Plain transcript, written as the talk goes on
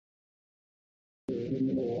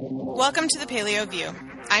Welcome to the Paleo View.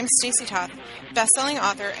 I'm Stacy Toth, best-selling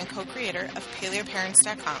author and co-creator of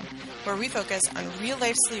PaleoParents.com, where we focus on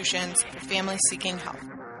real-life solutions for families seeking health.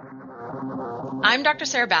 I'm Dr.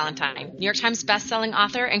 Sarah Ballantyne, New York Times best-selling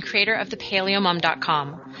author and creator of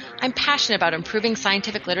thepaleomom.com. I'm passionate about improving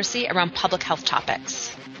scientific literacy around public health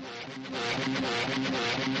topics.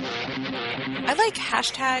 I like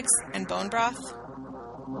hashtags and bone broth.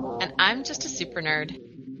 And I'm just a super nerd.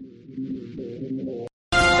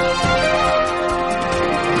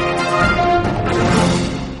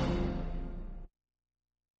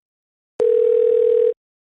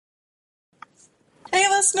 Hey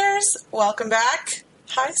listeners, welcome back.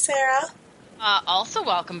 Hi Sarah. Also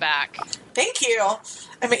welcome back. Thank you.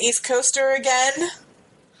 I'm an East Coaster again.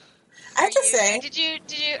 I have to say.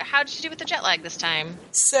 How did you do with the jet lag this time?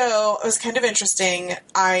 So it was kind of interesting.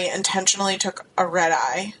 I intentionally took a red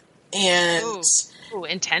eye and Ooh,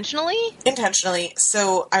 intentionally? Intentionally.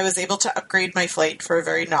 So I was able to upgrade my flight for a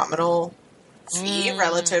very nominal fee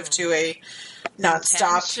relative to a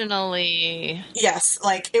nonstop. Intentionally. Yes,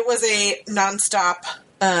 like it was a nonstop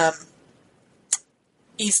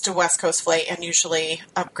East to West Coast flight, and usually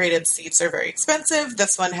upgraded seats are very expensive.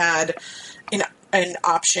 This one had an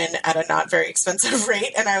option at a not very expensive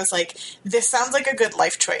rate, and I was like, this sounds like a good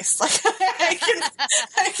life choice. Like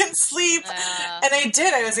I can sleep. And I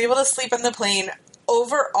did. I was able to sleep on the plane.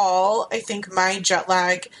 Overall, I think my jet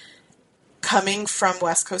lag coming from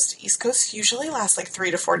West Coast to East Coast usually lasts like 3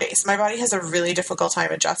 to 4 days. My body has a really difficult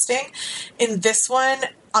time adjusting. In this one,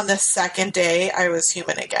 on the second day, I was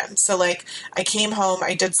human again. So like I came home,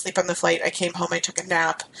 I did sleep on the flight, I came home, I took a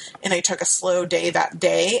nap, and I took a slow day that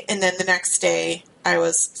day. And then the next day, I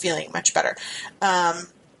was feeling much better.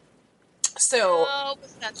 So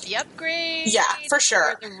was that the upgrade? Yeah, for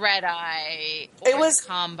sure. Or the red eye? It was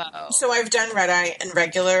combo. So I've done red eye, and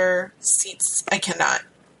regular seats I cannot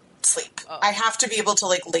sleep. Oh. I have to be able to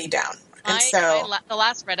like lay down. And the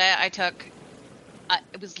last red eye I took,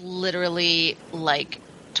 it was literally like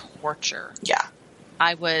torture. Yeah.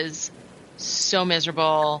 I was so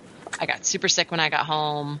miserable. I got super sick when I got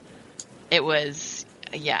home. It was,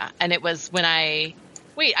 and it was when I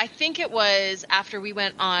think it was after we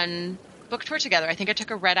went on book tour together. I think I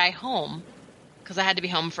took a red eye home because I had to be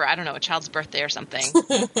home for, I don't know, a child's birthday or something.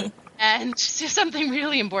 And something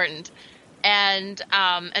really important. And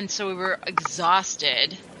so we were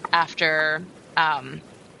exhausted after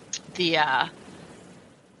that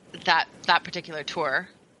particular tour.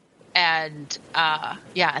 And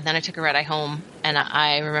and then I took a red eye home, and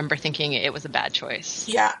I remember thinking it was a bad choice.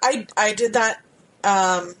 Yeah, I did that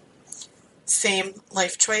same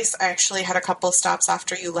life choice. I actually had a couple stops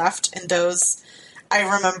after you left, and those, I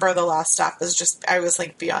remember the last stop was just, I was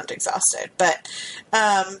like beyond exhausted. But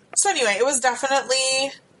so anyway, it was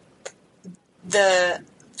definitely the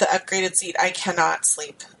upgraded seat. I cannot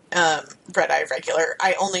sleep red eye regular.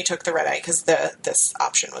 I only took the red eye because this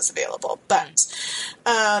option was available. But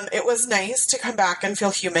it was nice to come back and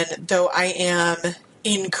feel human, though I am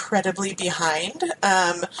incredibly behind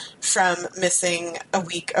from missing a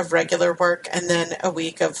week of regular work and then a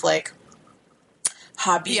week of like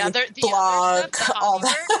hobby, blog, all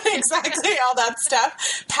that, exactly, all that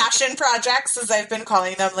stuff. Passion projects, as I've been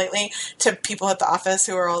calling them lately, to people at the office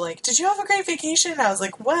who are all like, did you have a great vacation? And I was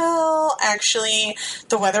like, well, actually,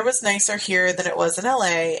 the weather was nicer here than it was in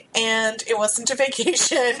LA, and it wasn't a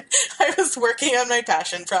vacation. I was working on my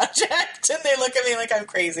passion project, and they look at me like I'm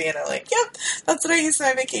crazy, and I'm like, yep, that's what I use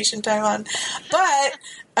my vacation time on. But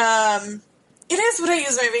it is what I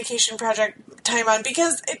use my vacation project time on,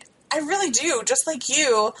 because I really do, just like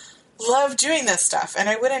you, love doing this stuff. And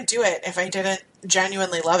I wouldn't do it if I didn't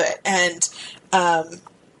genuinely love it. And I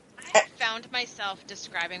found myself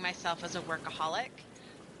describing myself as a workaholic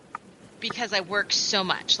because I work so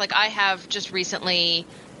much. Like, I have just recently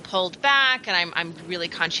pulled back, and I'm really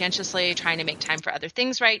conscientiously trying to make time for other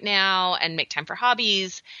things right now and make time for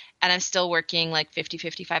hobbies. And I'm still working like 50,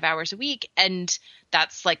 55 hours a week. And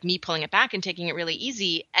that's like me pulling it back and taking it really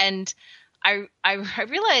easy. And I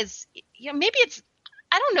realize, maybe it's,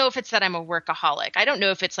 I don't know if it's that I'm a workaholic. I don't know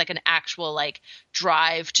if it's like an actual like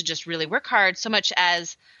drive to just really work hard so much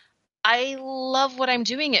as I love what I'm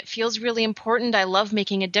doing. It feels really important. I love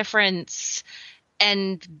making a difference.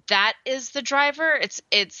 And that is the driver. It's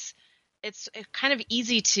kind of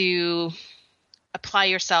easy to apply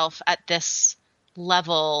yourself at this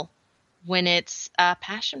level when it's a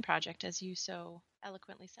passion project, as you so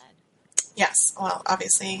eloquently said. Yes. Well,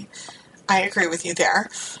 obviously I agree with you there.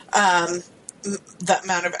 the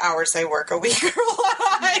amount of hours I work a week are a lot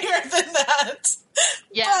higher than that.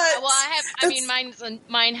 Yeah. But well,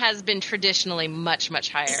 mine has been traditionally much, much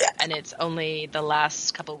higher. Yeah. And it's only the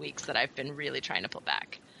last couple weeks that I've been really trying to pull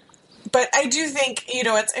back. But I do think,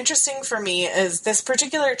 what's interesting for me is this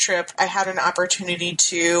particular trip, I had an opportunity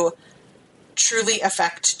to truly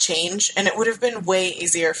affect change, and it would have been way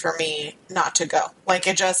easier for me not to go. Like,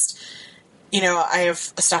 it just, I have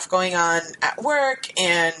stuff going on at work,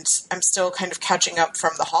 and I'm still kind of catching up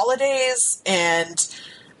from the holidays and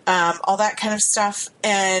all that kind of stuff,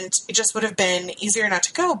 and it just would have been easier not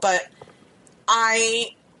to go. But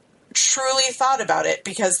I truly thought about it,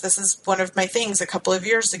 because this is one of my things. A couple of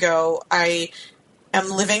years ago, I am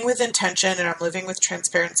living with intention, and I'm living with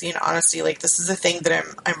transparency and honesty. Like, this is a thing that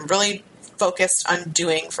I'm really focused on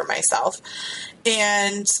doing for myself.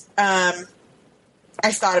 And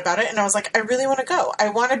I thought about it, and I was like, I really want to go. I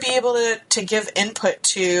want to be able to give input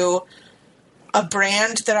to a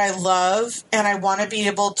brand that I love, and I want to be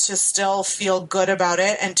able to still feel good about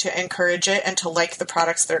it and to encourage it and to like the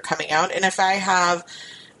products that are coming out. And if I have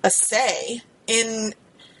a say in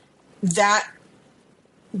that,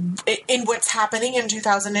 in what's happening in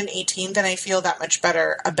 2018, then I feel that much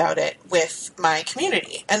better about it with my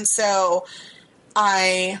community. And so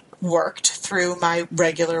I worked through my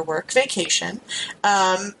regular work vacation,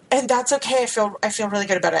 and that's okay. I feel really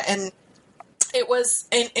good about it. And it was,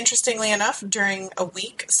 interestingly enough, during a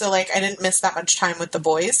week, so like I didn't miss that much time with the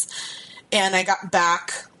boys, and I got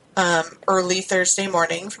back early Thursday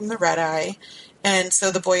morning from the red eye. And so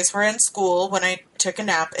the boys were in school when I took a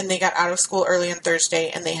nap, and they got out of school early on Thursday,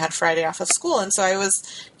 and they had Friday off of school. And so I was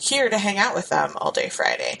here to hang out with them all day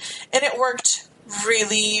Friday. And it worked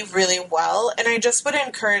really, really well. And I just would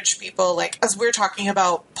encourage people, like, as we're talking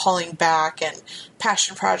about pulling back and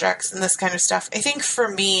passion projects and this kind of stuff, I think for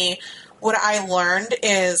me, what I learned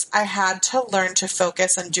is I had to learn to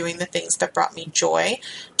focus on doing the things that brought me joy,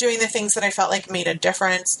 doing the things that I felt like made a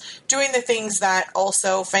difference, doing the things that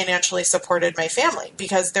also financially supported my family,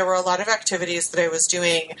 because there were a lot of activities that I was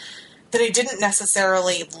doing that I didn't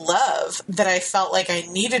necessarily love, that I felt like I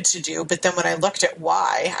needed to do. But then when I looked at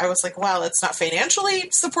why, I was like, well, it's not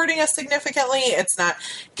financially supporting us significantly. It's not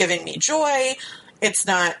giving me joy. It's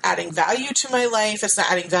not adding value to my life. It's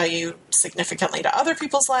not adding value significantly to other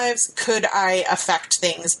people's lives. Could I affect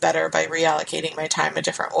things better by reallocating my time a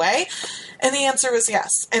different way? And the answer was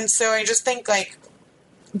yes. And so I just think, like,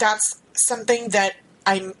 that's something that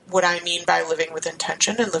what I mean by living with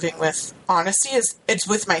intention and living with honesty is it's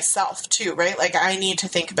with myself too, right? Like, I need to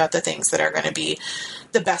think about the things that are going to be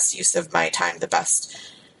the best use of my time, the best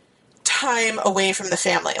time away from the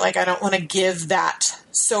family. Like, I don't want to give that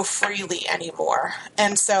so freely anymore.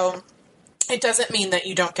 And so it doesn't mean that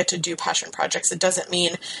you don't get to do passion projects. It doesn't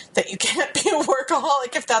mean that you can't be a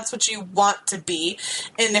workaholic if that's what you want to be,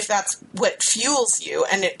 and if that's what fuels you,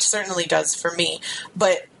 and it certainly does for me.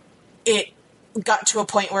 But it got to a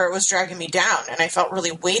point where it was dragging me down, and I felt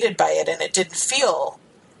really weighted by it, and it didn't feel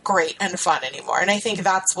great and fun anymore. And I think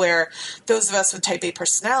that's where those of us with type A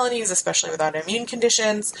personalities, especially with autoimmune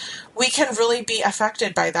conditions, we can really be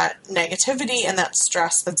affected by that negativity and that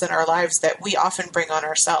stress that's in our lives that we often bring on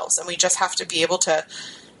ourselves. And we just have to be able to,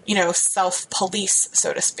 self-police,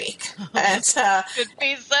 so to speak. And it'd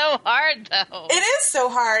be so hard, though. It is so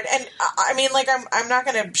hard. And I mean, like, I'm not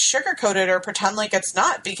going to sugarcoat it or pretend like it's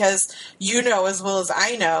not, because as well as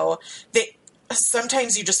I know that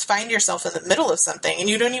sometimes you just find yourself in the middle of something and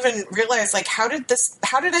you don't even realize, like, how did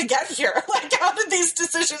I get here? Like, how did these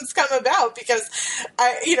decisions come about? Because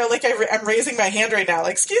I'm raising my hand right now.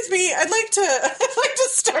 Like, excuse me, I'd like to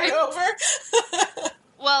start over.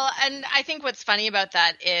 Well, and I think what's funny about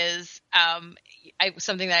that is,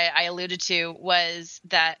 something that I alluded to was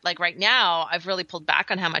that, like, right now I've really pulled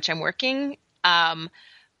back on how much I'm working. And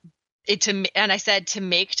I said to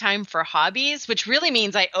make time for hobbies, which really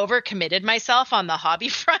means I overcommitted myself on the hobby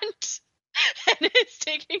front, and it's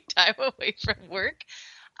taking time away from work.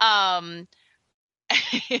 And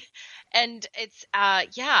it's,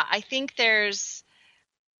 I think there's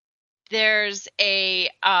a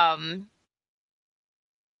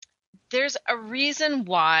reason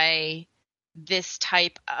why this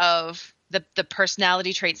type of the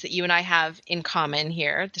personality traits that you and I have in common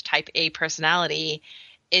here, the type A personality,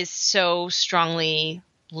 is so strongly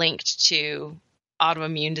linked to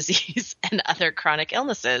autoimmune disease and other chronic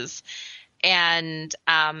illnesses. And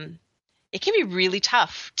it can be really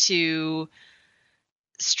tough to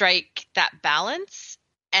strike that balance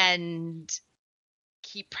and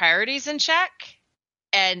keep priorities in check,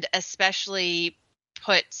 and especially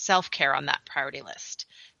put self-care on that priority list.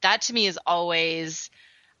 That to me is always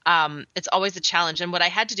it's always a challenge. And what I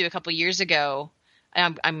had to do a couple years ago,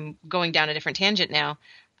 I'm going down a different tangent now.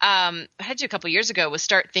 I had to a couple years ago was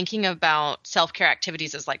start thinking about self-care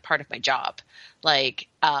activities as like part of my job. Like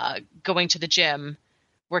going to the gym,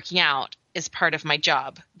 working out is part of my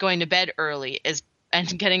job. Going to bed early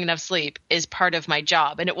and getting enough sleep is part of my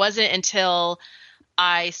job. And it wasn't until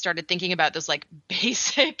I started thinking about those like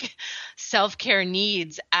basic self-care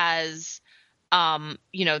needs as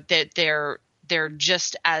that they're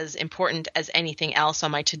just as important as anything else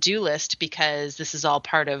on my to-do list, because this is all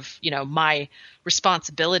part of, my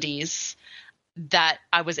responsibilities, that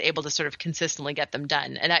I was able to sort of consistently get them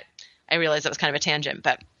done. And I realized that was kind of a tangent,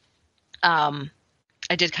 but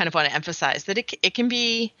I did kind of want to emphasize that it can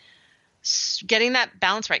be, getting that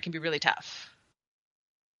balance right can be really tough.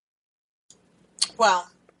 Well,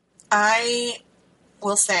 I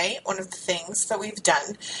will say one of the things that we've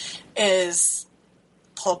done is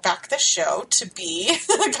pull back the show to be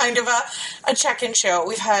kind of a check-in show.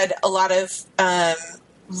 We've had a lot of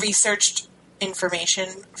researched information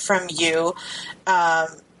from you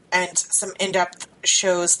and some in-depth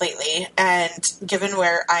shows lately. And given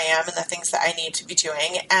where I am and the things that I need to be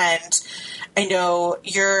doing, and I know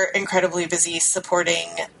you're incredibly busy supporting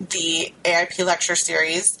the AIP lecture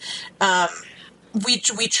series,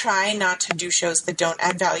 we try not to do shows that don't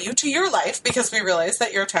add value to your life, because we realize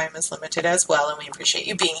that your time is limited as well, and we appreciate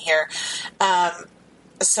you being here.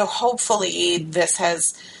 So hopefully this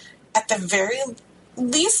has, at the very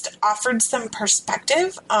least, offered some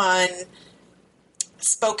perspective on,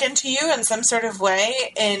 spoken to you in some sort of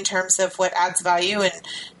way in terms of what adds value and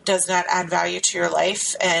does not add value to your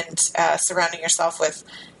life, and surrounding yourself with,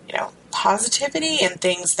 positivity and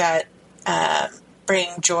things that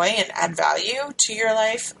bring joy and add value to your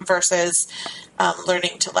life, versus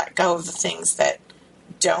learning to let go of the things that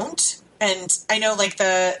don't. And I know, like,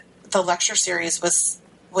 the lecture series was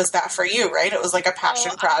that for you, right? It was like a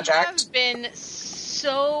passion project. I have been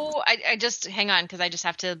so, I just, hang on, because I just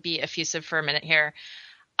have to be effusive for a minute here.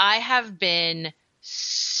 I have been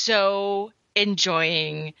so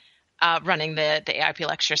enjoying running the AIP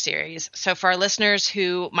lecture series. So for our listeners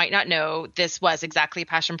who might not know, this was exactly a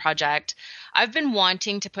passion project. I've been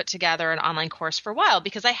wanting to put together an online course for a while,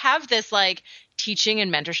 because I have this like teaching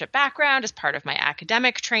and mentorship background as part of my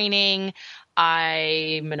academic training.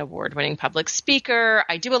 I'm an award-winning public speaker.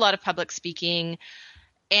 I do a lot of public speaking,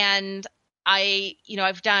 and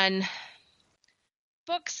I've done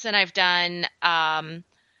books, and I've done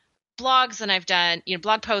blogs, and I've done,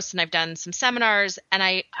 blog posts, and I've done some seminars, and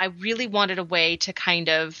I really wanted a way to kind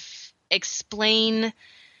of explain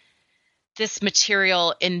this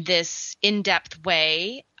material in this in-depth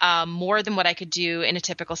way, more than what I could do in a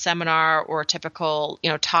typical seminar or a typical,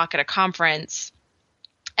 talk at a conference,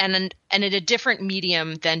 and in a different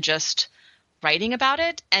medium than just writing about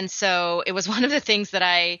it. And so it was one of the things that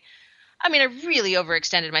I really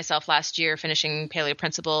overextended myself last year, finishing Paleo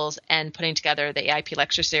Principles and putting together the AIP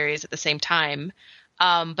lecture series at the same time.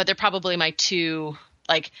 But they're probably my two,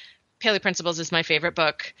 like, Paleo Principles is my favorite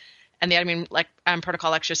book, and the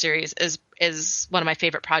Protocol lecture series is one of my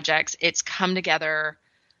favorite projects. It's come together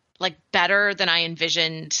like better than I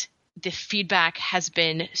envisioned. The feedback has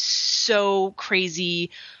been so crazy,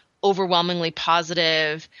 overwhelmingly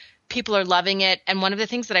positive. People are loving it. And one of the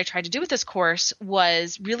things that I tried to do with this course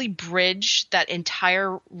was really bridge that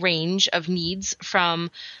entire range of needs, from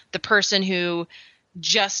the person who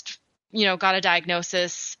just, got a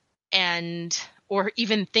diagnosis or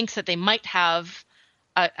even thinks that they might have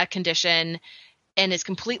a condition and is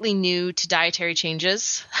completely new to dietary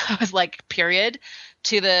changes, like, period,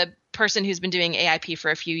 to the person who's been doing AIP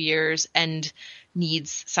for a few years and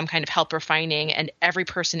needs some kind of help refining, and every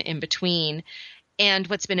person in between. And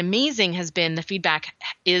what's been amazing has been the feedback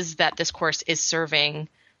is that this course is serving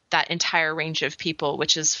that entire range of people,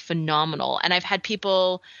 which is phenomenal. And I've had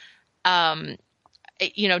people, there's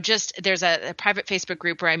a private Facebook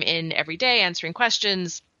group where I'm in every day answering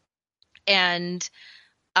questions. And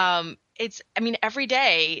every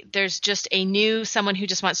day there's just someone who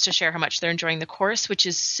just wants to share how much they're enjoying the course, which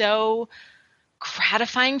is so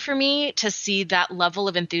gratifying for me to see that level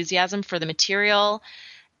of enthusiasm for the material.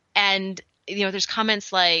 And there's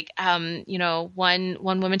comments like, one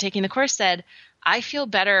woman taking the course said, I feel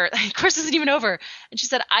better. The course isn't even over. And she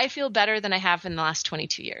said, I feel better than I have in the last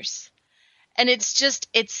 22 years. And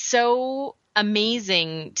it's so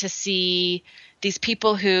amazing to see these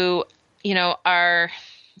people who, are,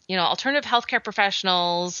 alternative healthcare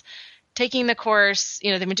professionals, taking the course,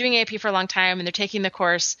 they've been doing AIP for a long time, and they're taking the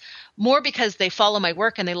course more because they follow my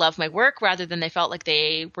work and they love my work rather than they felt like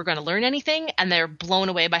they were going to learn anything, and they're blown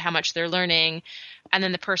away by how much they're learning. And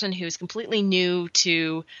then the person who's completely new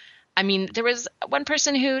to, there was one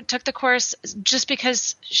person who took the course just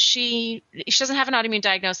because she doesn't have an autoimmune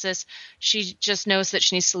diagnosis. She just knows that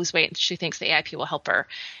she needs to lose weight, and she thinks the AIP will help her.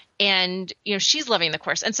 And, she's loving the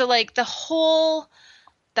course. And so like that whole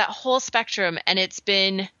spectrum, and it's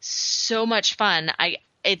been so much fun.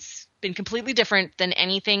 It's been completely different than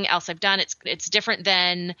anything else I've done. It's different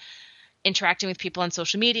than interacting with people on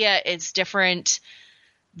social media. It's different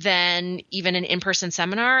than even an in-person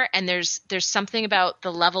seminar. And there's something about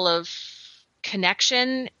the level of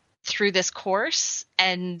connection through this course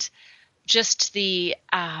and just the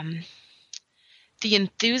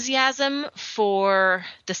enthusiasm for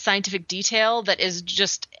the scientific detail that is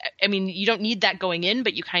just, you don't need that going in,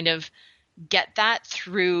 but you kind of get that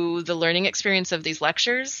through the learning experience of these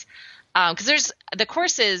lectures. Because the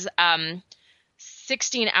course is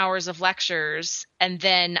 16 hours of lectures, and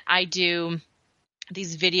then I do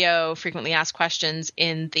these video frequently asked questions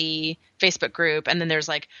in the Facebook group, and then there's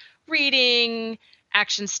like reading,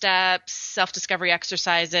 action steps, self-discovery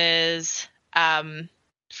exercises, and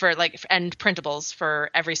printables for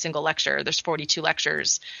every single lecture. There's 42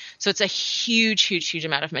 lectures. So it's a huge, huge, huge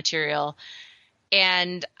amount of material.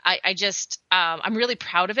 And I just, I'm really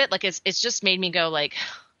proud of it. Like it's just made me go like,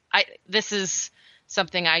 this is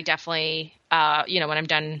something I definitely, when I'm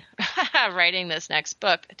done writing this next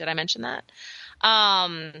book, did I mention that?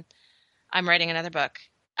 I'm writing another book.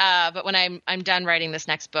 But when I'm done writing this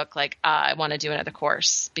next book, like, I want to do another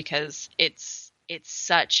course because it's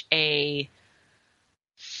such a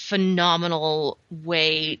phenomenal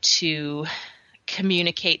way to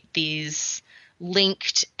communicate these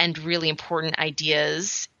linked and really important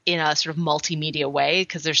ideas in a sort of multimedia way,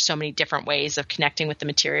 because there's so many different ways of connecting with the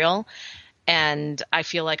material. And I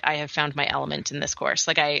feel like I have found my element in this course.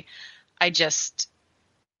 Like as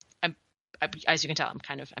you can tell, I'm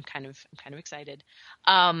kind of excited.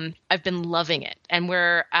 I've been loving it.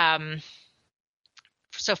 And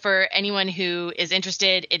so for anyone who is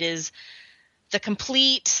interested, it is the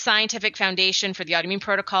complete scientific foundation for the autoimmune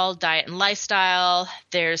protocol, diet and lifestyle.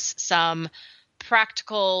 There's some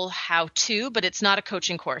practical how-to, but it's not a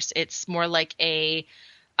coaching course. It's more like a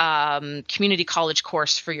community college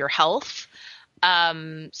course for your health.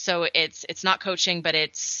 So it's not coaching, but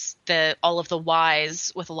it's all of the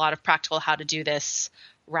whys with a lot of practical how to do this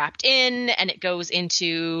wrapped in, and it goes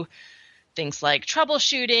into things like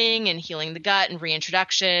troubleshooting and healing the gut and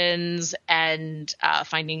reintroductions and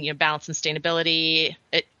finding balance and sustainability.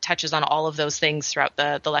 It touches on all of those things throughout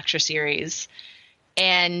the lecture series.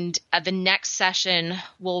 And the next session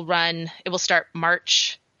will start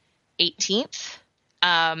March 18th.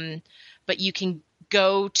 But you can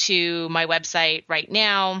go to my website right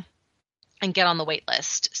now and get on the wait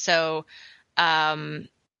list. So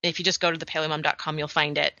if you just go to thepaleomom.com, you'll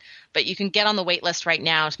find it. But you can get on the wait list right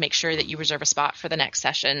now to make sure that you reserve a spot for the next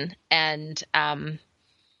session. And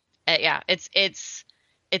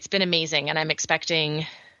it's been amazing, and I'm expecting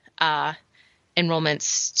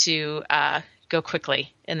enrollments to go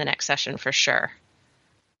quickly in the next session for sure.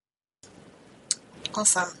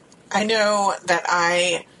 Awesome. I know that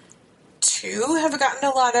I too have gotten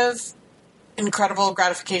a lot of incredible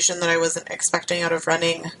gratification that I wasn't expecting out of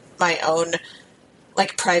running my own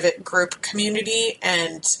private group community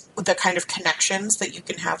and the kind of connections that you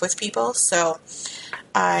can have with people. So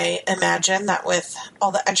I imagine that with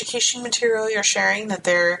all the education material you're sharing, that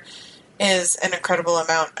there is an incredible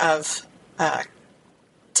amount of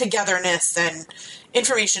togetherness and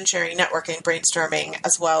information sharing, networking, brainstorming,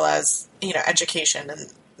 as well as, education,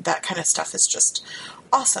 and that kind of stuff is just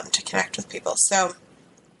awesome to connect with people. So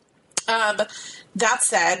that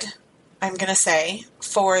said, I'm going to say,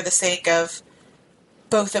 for the sake of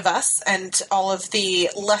both of us and all of the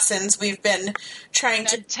lessons we've been trying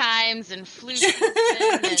to times and flu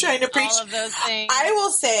and trying to preach, all of those things, I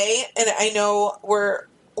will say, and I know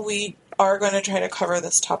we are going to try to cover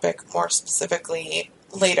this topic more specifically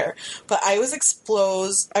later, but I was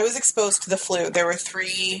exposed to the flu. There were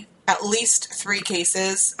at least three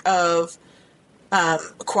cases of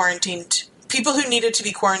quarantined people who needed to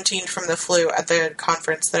be quarantined from the flu at the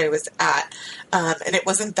conference that I was at. And it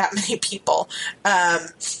wasn't that many people.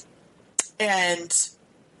 And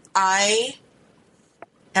I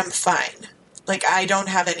am fine. I don't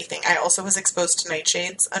have anything. I also was exposed to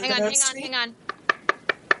nightshades. Hang on.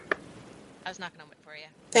 I was knocking on wood for you.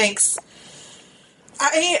 Thanks.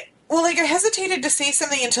 I hesitated to say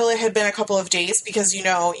something until it had been a couple of days because, you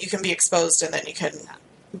can be exposed and then you can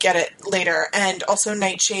get it later. And also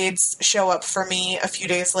nightshades show up for me a few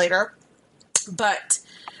days later. But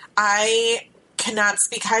I cannot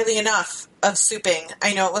speak highly enough of souping.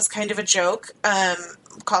 I know it was kind of a joke,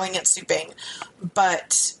 calling it souping,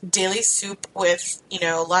 but daily soup with,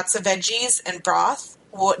 lots of veggies and broth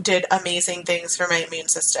did amazing things for my immune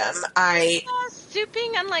system. I saw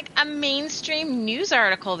souping on like a mainstream news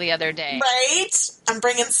article the other day. Right? I'm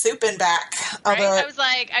bringing souping back. Although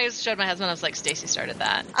I showed my husband, I was like, Stacy started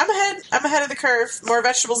that. I'm ahead of the curve. More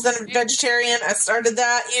vegetables than a vegetarian. I started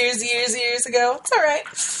that years ago. It's all right.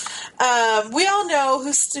 We all know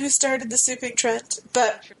who started the souping trend.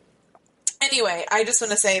 But anyway, I just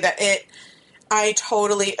want to say that I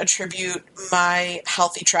totally attribute my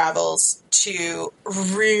healthy travels to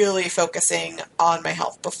really focusing on my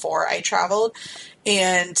health before I traveled.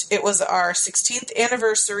 And it was our 16th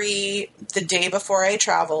anniversary the day before I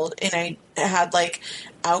traveled, and I had like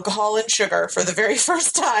alcohol and sugar for the very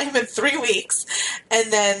first time in 3 weeks.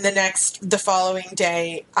 And then the following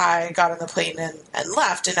day, I got on the plane and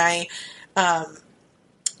left. And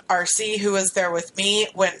RC, who was there with me,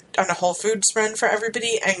 went on a Whole Foods run for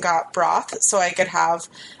everybody and got broth so I could have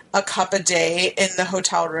a cup a day in the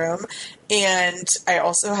hotel room. And I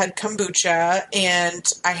also had kombucha, and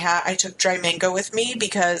I took dry mango with me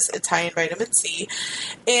because it's high in vitamin C.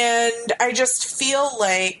 And I just feel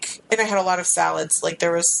like, and I had a lot of salads, like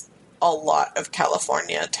there was a lot of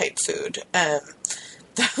California type food.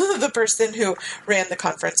 The person who ran the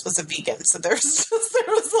conference was a vegan, so there was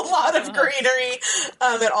a lot of greenery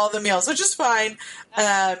at all the meals, which is fine.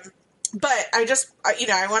 But I just,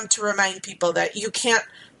 I wanted to remind people that you can't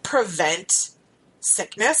prevent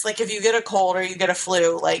sickness. Like if you get a cold or you get a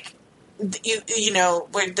flu, like there's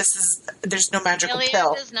no magical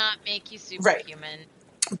pill. It does not make you superhuman.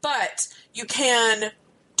 Right. But you can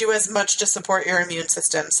do as much to support your immune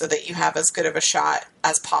system so that you have as good of a shot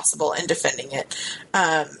as possible in defending it.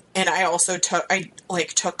 And I also I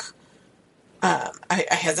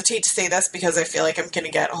hesitate to say this because I feel like I'm going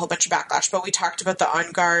to get a whole bunch of backlash, but we talked about the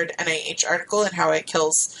On Guard NIH article and how it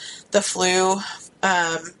kills the flu.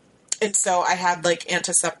 And so I had like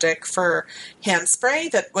antiseptic for hand spray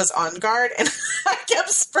that was On Guard, and I kept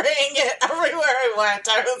spraying it everywhere I went.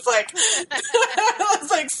 I was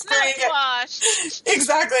like spraying it. Washed.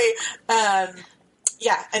 Exactly.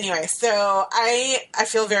 Yeah. Anyway, so I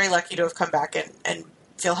feel very lucky to have come back and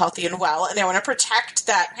feel healthy and well, and I want to protect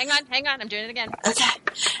that. Hang on, I'm doing it again. Okay.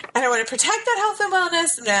 And I want to protect that health and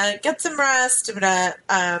wellness. I'm going to get some rest.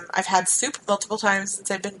 I've had soup multiple times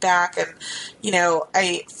since I've been back, and,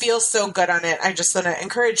 I feel so good on it. I just want to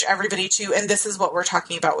encourage everybody to, and this is what we're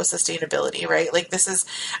talking about with sustainability, right? Like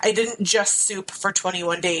I didn't just soup for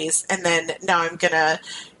 21 days, and then now I'm going to,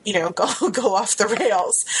 go off the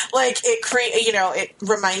rails. Like it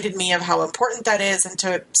reminded me of how important that is and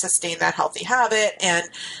to sustain that healthy habit. And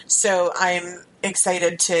so I'm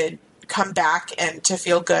excited to come back and to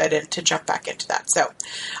feel good and to jump back into that. So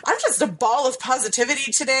I'm just a ball of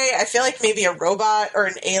positivity today. I feel like maybe a robot or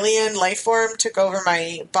an alien life form took over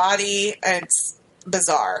my body. It's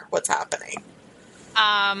bizarre what's happening.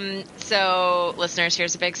 So listeners,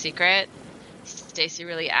 here's a big secret. Stacy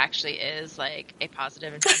really actually is like a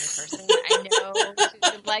positive and friendly person. I know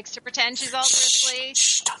she likes to pretend she's all drizzly.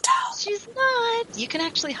 Shh, don't tell. She's not. You can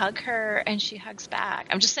actually hug her, and she hugs back.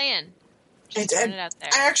 I'm just saying. Just putting it out there.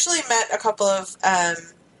 I actually met a couple of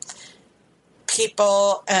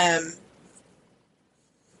people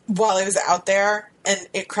while I was out there, and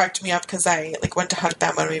it cracked me up because I went to hug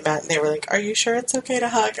them when we met, and they were like, "Are you sure it's okay to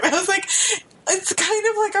hug?" And I was like, it's kind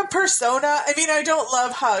of like a persona. I mean, I don't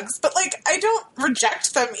love hugs, but I don't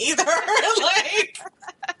reject them either.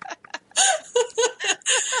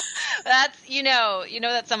 That's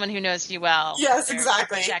that's someone who knows you well. Yes,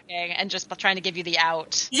 exactly. Checking and just trying to give you the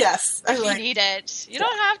out. Yes, if you need it. You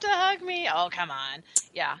don't have to hug me. Oh, come on.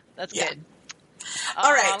 Yeah, that's good.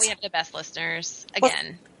 All right, we have the best listeners again.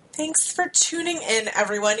 Well, thanks for tuning in,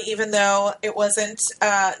 everyone, even though it wasn't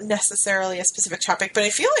necessarily a specific topic, but I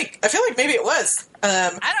feel like maybe it was.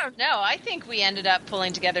 I don't know. I think we ended up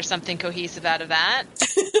pulling together something cohesive out of that.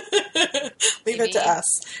 Leave it to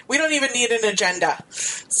us. We don't even need an agenda.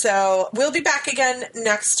 So we'll be back again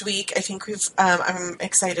next week. I think I'm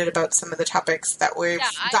excited about some of the topics that we've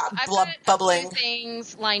got bubbling. I've got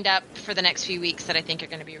things lined up for the next few weeks that I think are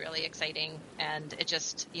going to be really exciting. And it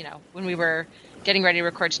just, when we were getting ready to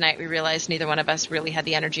record tonight, we realized neither one of us really had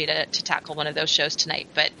the energy to tackle one of those shows tonight.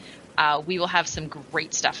 But we will have some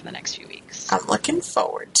great stuff in the next few weeks. I'm looking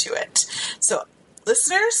forward to it. So,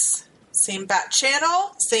 listeners, same bat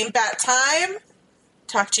channel, same bat time.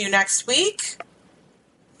 Talk to you next week.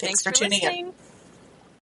 Thanks for tuning in.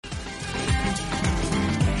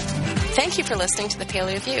 Thank you for listening to the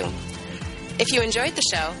Paleo View. If you enjoyed the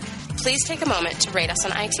show, please take a moment to rate us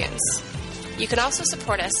on iTunes. You can also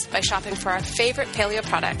support us by shopping for our favorite paleo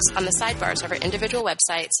products on the sidebars of our individual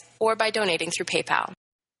websites or by donating through PayPal.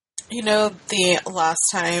 You know, the last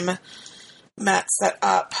time Matt set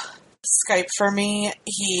up Skype for me,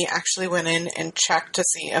 he actually went in and checked to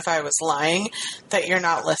see if I was lying that you're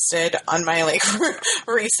not listed on my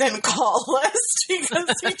recent call list,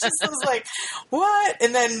 because he just was like, what?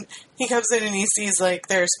 And then he comes in and he sees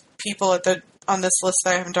there's people on this list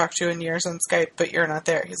that I haven't talked to in years on Skype, but you're not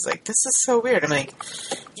there. He's like, this is so weird. I'm like,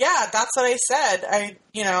 yeah, that's what I said. I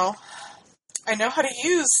know how to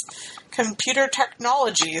use computer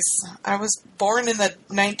technologies. I was born in the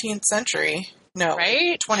 19th century. No,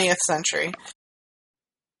 right? 20th century.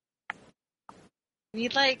 We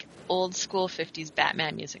need old school 50s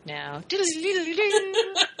Batman music now. I'm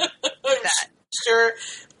sure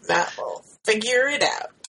Matt will figure it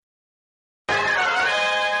out.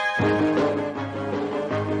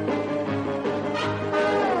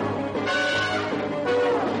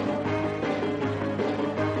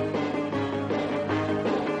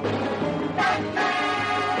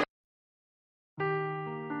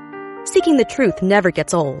 Seeking the truth never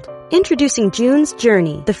gets old. Introducing June's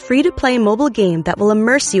Journey, the free-to-play mobile game that will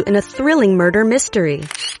immerse you in a thrilling murder mystery.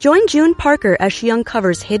 Join June Parker as she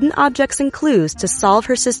uncovers hidden objects and clues to solve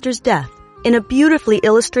her sister's death in a beautifully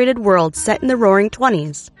illustrated world set in the Roaring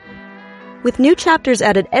 '20s. With new chapters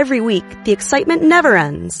added every week, the excitement never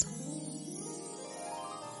ends.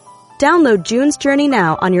 Download June's Journey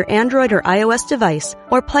now on your Android or iOS device,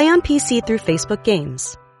 or play on PC through Facebook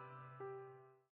Games.